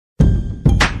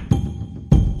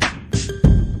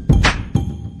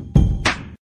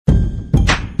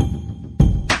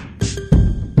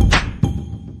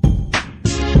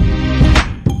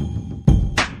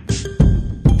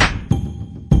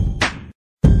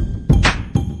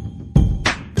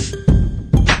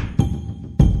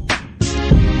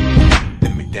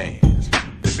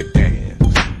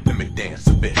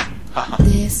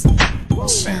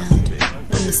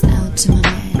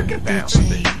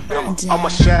All my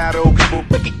shadow people,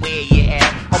 pick it where you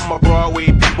at. All my Broadway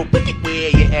people, pick it where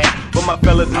you at. But my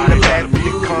fellas in the back with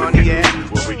the cognac.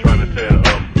 What we trying to tear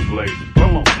up the place?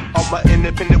 Come on. All my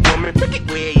independent women, pick it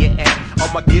where you at.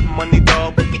 All my get money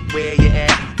dog, pick it where you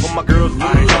at. All my girls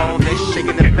moving on, they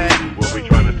shaking their fat. What we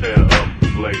trying to tear up the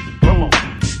place? Come on.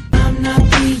 I'm not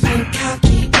being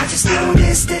cocky, I just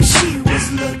noticed that she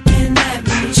was looking at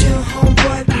me. Chill,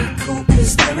 homeboy, be cool,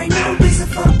 cause there ain't no reason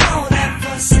for all that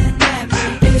fussing at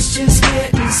me. It's just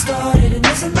getting started, and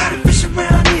there's a lot of fish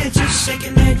around here just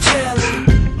shaking their jelly.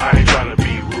 I ain't trying to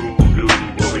be rude, dude.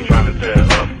 What we trying to tear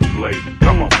up the place?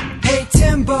 Come on. Hey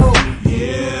Timbo,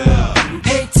 Yeah.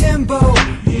 hey Timbo,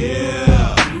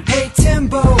 Yeah. hey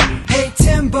Timbo, hey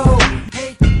Timbo,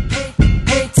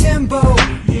 hey Timbo.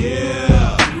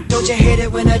 Yeah. Don't you hate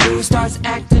it when a dude starts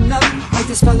acting up? Like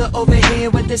this fella over here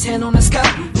with his hand on his cup.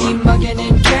 He mugging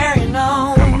and carrying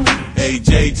on. Hey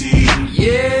JT,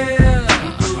 Yeah,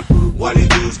 why these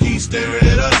dudes keep staring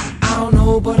at us? I don't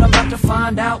know, but I'm about to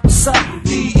find out what's up.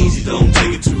 Be easy, don't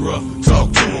take it too rough.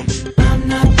 Talk to him. I'm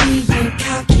not being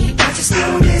cocky, I just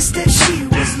noticed that she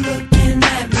was looking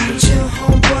at me. Chill,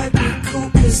 homeboy, be cool,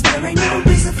 cause there ain't no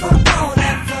reason for all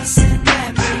that fussing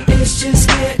at me. It's just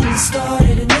getting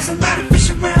started, and there's a lot of fish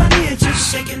around here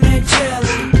just shaking their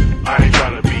jelly. I ain't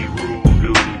trying to be rude,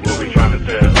 dude. What we trying to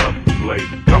tear up the place?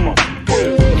 Come on.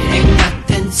 Ain't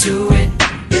nothing to it.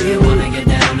 If you wanna get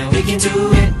down, then we can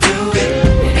do it, do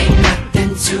it. Ain't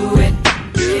nothing to it.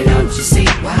 You don't you see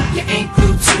why you ain't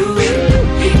glued to it?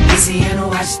 Be easy and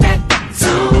watch that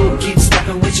zone. Keep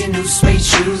stepping with your new suede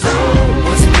shoes on.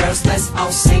 Boys and girls, let's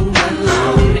all sing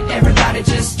along. Everybody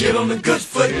just get on the good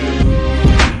foot.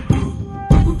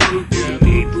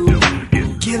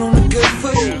 Get on the good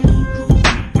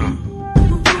foot.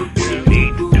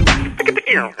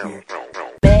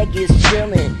 Bag is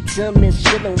chillin', some is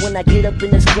chillin'. When I get up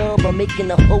in this club, I'm making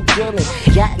a whole killin'.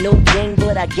 Got no game,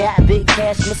 but I got big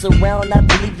cash. Mess around, I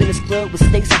believe in this club with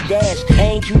Stacey Dash. I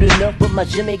ain't cute enough, but my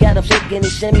Jimmy got a shaking and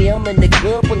shimmy. I'm in the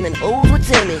club pulling hoes with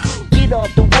Timmy. Get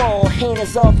off the wall,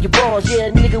 hands off your balls. Yeah,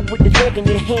 nigga with the drink in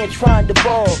your hand trying to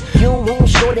ball. You don't want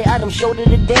shorty, I done showed her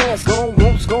the dance. Gone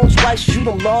once, gone twice, you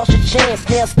done lost your chance.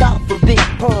 Now stop for big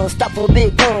pun, stop for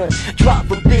big gun. Drop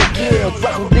for big girl,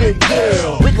 drop for big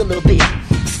girl. Wiggle a bit.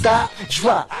 Stop,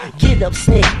 drop, get up,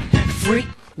 snake, freak,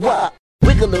 wop,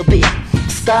 wiggle a bit.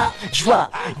 Stop,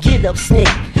 drop, get up, snake,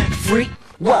 freak,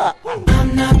 wop.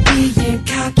 I'm not being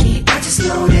cocky, I just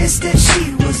noticed that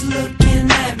she was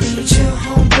looking at me. Chill,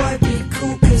 homeboy, be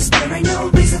cool, cause there ain't no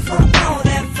reason for all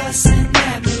that fussing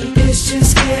at me. It's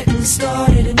just getting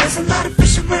started, and there's a lot of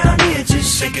fish around here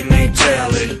just shaking their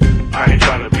jelly. I ain't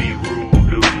trying to be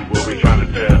rude, dude. What we trying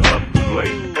to tear up the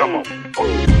place? Come on.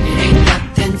 Ain't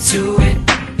nothing to it.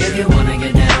 If you wanna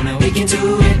get down, then we can do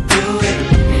it, do it.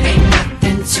 Ain't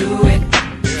nothing to it.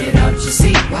 Get out, you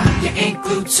see why you ain't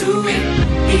glued to it.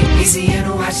 Be easy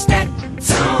and watch that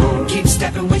zone. Keep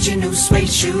stepping with your new suede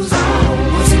shoes on.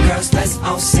 Boys and girls, let's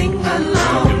all sing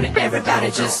along.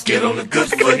 Everybody just get on the good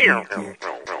foot.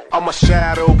 All my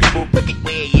shadow people, pick it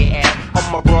where you at.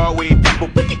 All my Broadway people,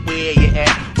 pick it where you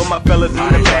at. But my fellas in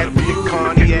the back with the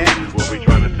cognac. What we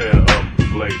trying to tear up the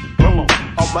place? Come on.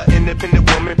 All my independent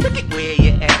women, pick it where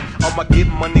you at. All my get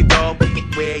money